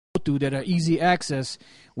through that are easy access,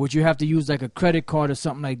 which you have to use like a credit card or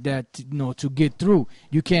something like that, to get through.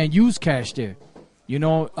 You can't use cash there.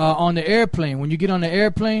 On the airplane, when you get on the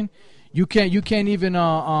airplane, you can't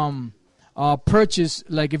even purchase,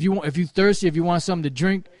 like if you're thirsty, if you want something to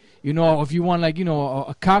drink, if you want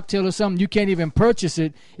a cocktail or something, you can't even purchase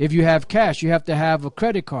it if you have cash. You have to have a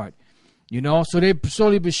credit card. So they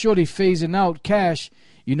slowly but surely phasing out cash,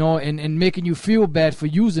 and making you feel bad for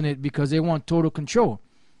using it because they want total control.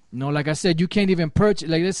 Like I said, you can't even purchase.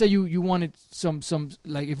 Like let's say you wanted some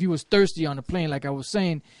like if you was thirsty on the plane, like I was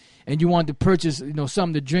saying, and you wanted to purchase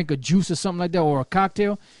something to drink, a juice or something like that, or a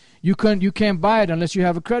cocktail, you can't buy it unless you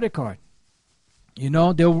have a credit card.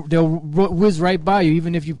 They'll whiz right by you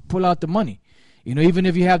even if you pull out the money. Even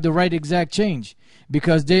if you have the right exact change,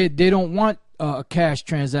 because they don't want cash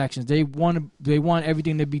transactions. They want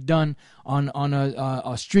everything to be done on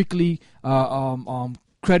a strictly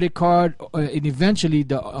credit card, and eventually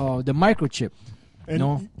the microchip.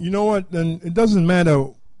 And you know what? And it doesn't matter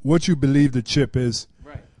what you believe the chip is.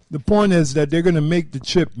 Right. The point is that they're going to make the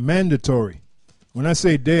chip mandatory. When I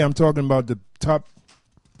say they, I'm talking about the top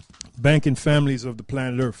banking families of the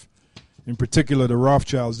planet Earth, in particular the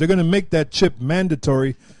Rothschilds. They're going to make that chip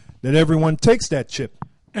mandatory, that everyone takes that chip.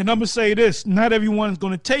 And I'm going to say this, not everyone's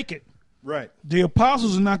going to take it. Right. The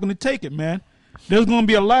apostles are not going to take it, man. There's going to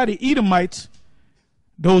be a lot of Edomites,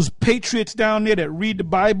 those patriots down there that read the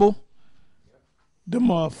Bible, them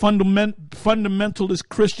fundamentalist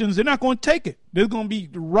Christians. They're not going to take it. There's going to be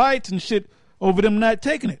riots and shit over them not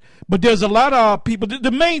taking it. But there's a lot of people.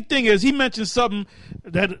 The main thing is he mentioned something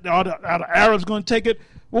that are the Arabs going to take it.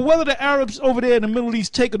 Well, whether the Arabs over there in the Middle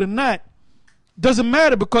East take it or not doesn't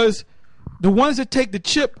matter, because the ones that take the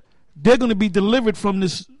chip, they're going to be delivered from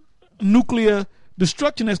this nuclear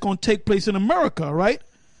destruction that's going to take place in America, right?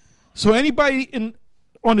 So anybody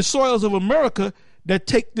on the soils of America that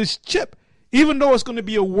take this chip, even though it's going to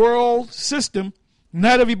be a world system,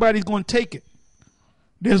 not everybody's going to take it.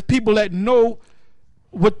 There's people that know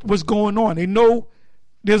what's going on. They know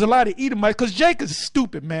there's a lot of Edomites, because Jake is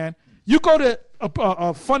stupid, man. You go to a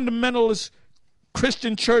fundamentalist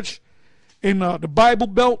Christian church in the Bible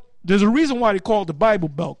Belt. There's a reason why they call it the Bible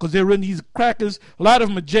Belt, because they're in these crackers. A lot of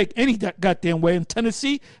them are Jake any goddamn way. In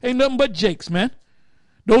Tennessee, ain't nothing but Jakes, man.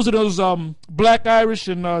 Those are those black Irish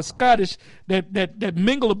and Scottish that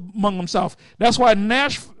mingle among themselves. That's why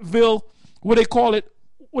Nashville, what they call it,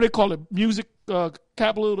 music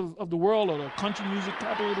capital of the world, or the country music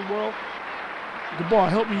capital of the world. The bar,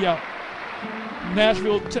 help me out.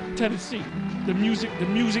 Nashville, Tennessee. The music.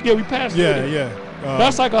 Yeah, we passed. Yeah.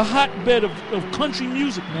 That's like a hotbed of country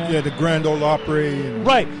music, man. Yeah, the Grand Ole Opry.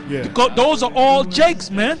 Right. Yeah. Those are all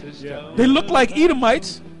Jakes, man. Yeah. They look like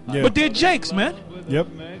Edomites, yeah, but they're Jakes, man. Yep.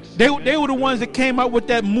 They were the ones that came out with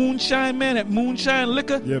that moonshine, man, that moonshine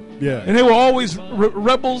liquor. Yep, yeah. And they were always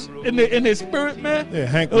rebels in their spirit, man. Yeah,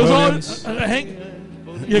 Hank Williams.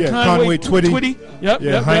 Conway Twitty. Yep,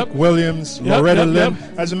 yeah, Hank Williams, Loretta Lynn.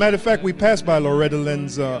 Yep. As a matter of fact, we passed by Loretta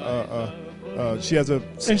Lynn's. She has a.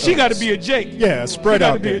 And she got to be a Jake. Yeah, a spread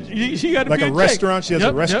out there. She got to be a Jake. Like a restaurant. She has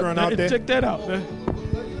a restaurant out there. Check that out, man.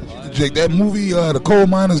 Jake, that movie, The Coal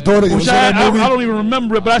Miner's Daughter. Which I don't even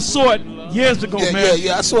remember it, but I saw it years ago, man.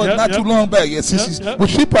 Yeah, I saw it not too long back. Yeah, well,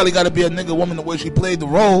 she probably got to be a nigga woman the way she played the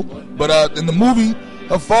role. But in the movie,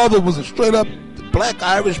 her father was a straight up black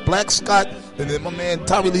Irish, black Scot, and then my man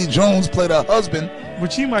Tommy Lee Jones played her husband.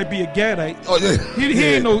 Which he might be a Gadite. Oh yeah,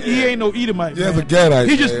 he ain't no Edomite. Yeah, a Gadite.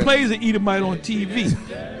 He just plays an Edomite on TV.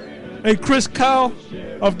 Hey, Chris Kyle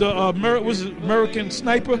of the American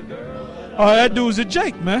Sniper. That dude's a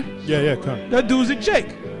Jake, man. Yeah, come. That dude's a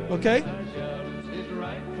Jake. Okay.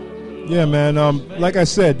 Yeah, man. Like I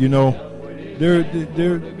said, they're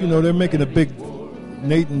making a big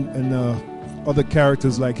Nate and other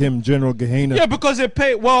characters like him, General Gehenna. Yeah, because they're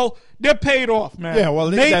paid. Well, they're paid off, man. Yeah, well,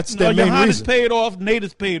 that's their main Johannes reason. paid off. Nate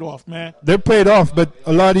is paid off, man. They're paid off, but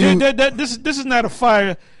a lot of you. This is not a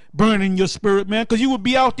fire burning your spirit, man. Because you would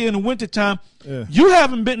be out there in the wintertime. Yeah. You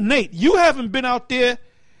haven't been, Nate. You haven't been out there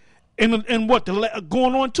in what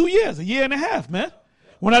going on 2 years, a year and a half, man.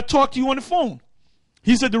 When I talked to you on the phone,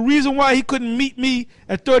 he said the reason why he couldn't meet me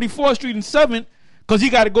at 34th Street and 7th because he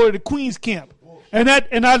got to go to the Queens camp. And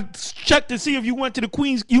I checked to see if you went to the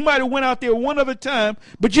Queens. You might have went out there one other time,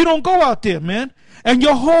 but you don't go out there, man. And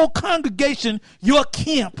your whole congregation, your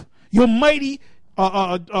camp, your mighty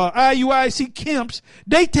IUIC camps,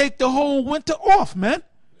 they take the whole winter off, man.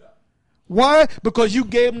 Why? Because you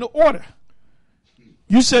gave them the order.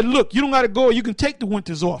 You said, look, you don't got to go. You can take the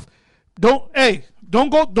winters off. Don't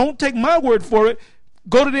take my word for it.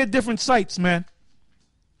 Go to their different sites, man.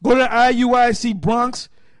 Go to the IUIC Bronx,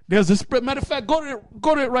 There's a spread. Matter of fact, go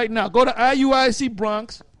to it right now. Go to IUIC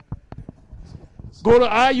Bronx. Go to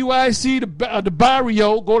IUIC the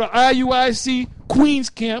Barrio. Go to IUIC Queens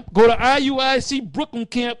Camp. Go to IUIC Brooklyn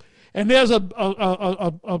Camp. And there's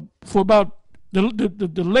for about the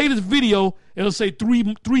latest video, it'll say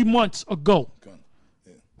three months ago. Yeah.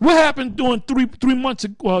 What happened during 3 months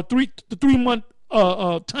ago? The 3 month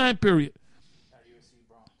time period.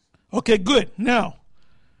 Okay, good. Now,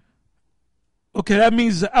 okay, that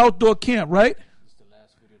means it's an outdoor camp, right?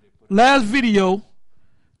 Last video,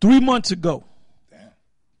 3 months ago. Damn.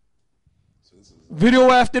 So this is video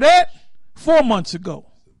after that, 4 months ago.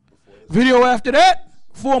 Video after that,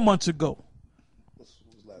 4 months ago. What was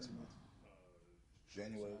last month?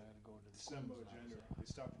 January. December, January. They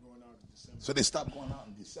stopped going out in December. So they stopped going out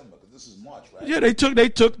in December because this is March, right? Yeah, they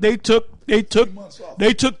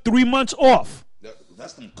took 3 months off.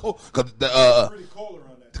 That's them cold.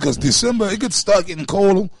 Because December, it could start getting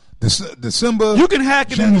colder. December. You can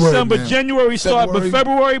hack it in December. Man. January start, but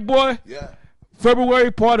February, boy. Yeah. February,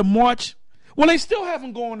 part of March. Well, they still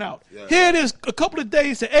haven't gone out. Yeah, here it is, a couple of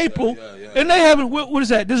days to April, and they haven't. What is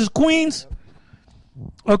that? This is Queens.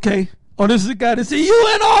 Okay. Oh, this is the guy that said you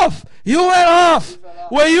went off. You went off.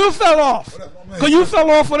 Well, you fell off because you fell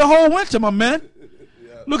off for the whole winter, my man.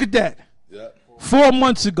 Look at that. 4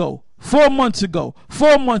 months ago. 4 months ago.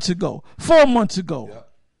 4 months ago. 4 months ago.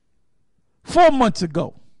 4 months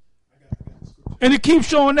ago. And it keeps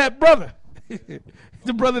showing that brother.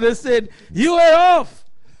 The brother that said, you went off.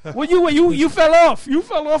 Well, you fell off. You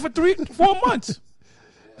fell off for 4 months.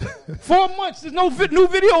 4 months. There's no new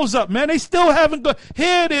videos up, man. They still haven't gone.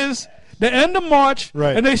 Here it is, the end of March,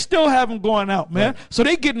 and they still haven't gone out, man. Right. So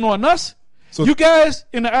they getting on us. So you guys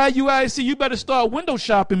in the IUIC, you better start window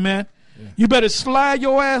shopping, man. Yeah. You better slide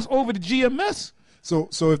your ass over to GMS. So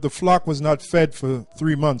if the flock was not fed for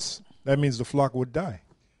 3 months, that means the flock would die.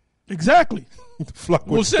 Exactly. The flock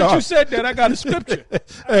would well, since stop. you said that, I got a scripture.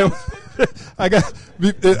 I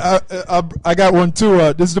got one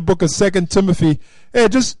too. This is the book of 2 Timothy. Hey,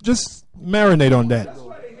 just marinate on that. That's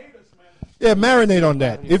why they hate us, man. Yeah, marinate on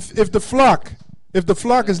that. If the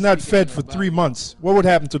flock is not fed for 3 months, what would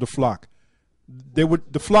happen to the flock?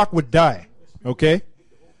 The flock would die. Okay?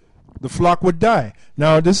 The flock would die.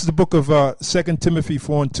 Now, this is the book of 2 Timothy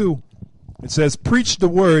 4:2. It says, preach the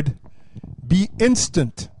word, be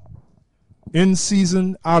instant, in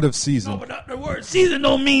season, out of season. No, but the word season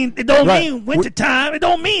don't mean winter time. It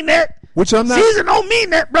don't mean that. Which I'm not. Season don't mean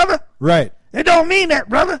that, brother. Right. It don't mean that,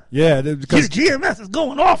 brother. Yeah, because GMS is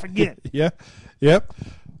going off again. Yeah. Yep.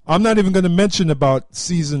 I'm not even going to mention about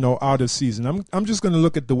season or out of season. I'm just going to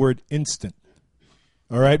look at the word instant.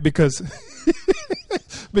 All right, because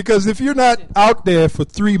because if you're not out there for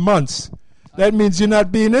 3 months, that means you're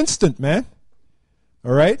not being instant, man.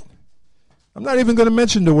 All right? I'm not even going to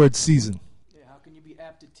mention the word season. Yeah, how can you be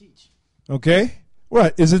apt to teach? Okay?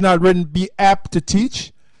 What? Is it not written be apt to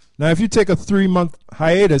teach? Now, if you take a 3-month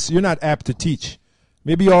hiatus, you're not apt to teach.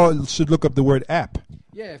 Maybe you all should look up the word apt.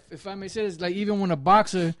 Yeah, if I may say this, like even when a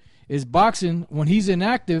boxer is boxing, when he's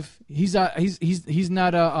inactive, he's out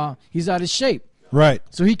of shape. Right.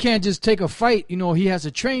 So he can't just take a fight. You know, he has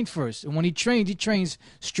to train first. And when he trains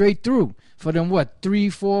straight through for them, 3,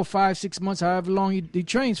 4, 5, 6 months, however long he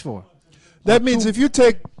trains for. That means if you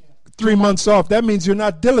take 3 months off, that means you're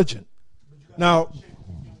not diligent. Now,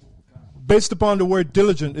 based upon the word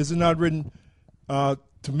diligent, is it not written to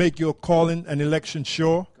make your calling and election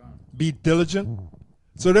sure? Be diligent.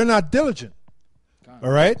 So they're not diligent.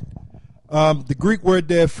 All right? The Greek word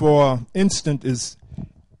there for instant is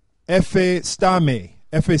ephestame,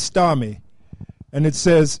 and it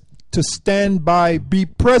says to stand by, be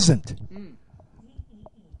present.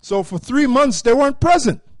 So for 3 months they weren't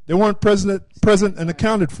present. They weren't present and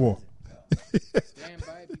accounted for.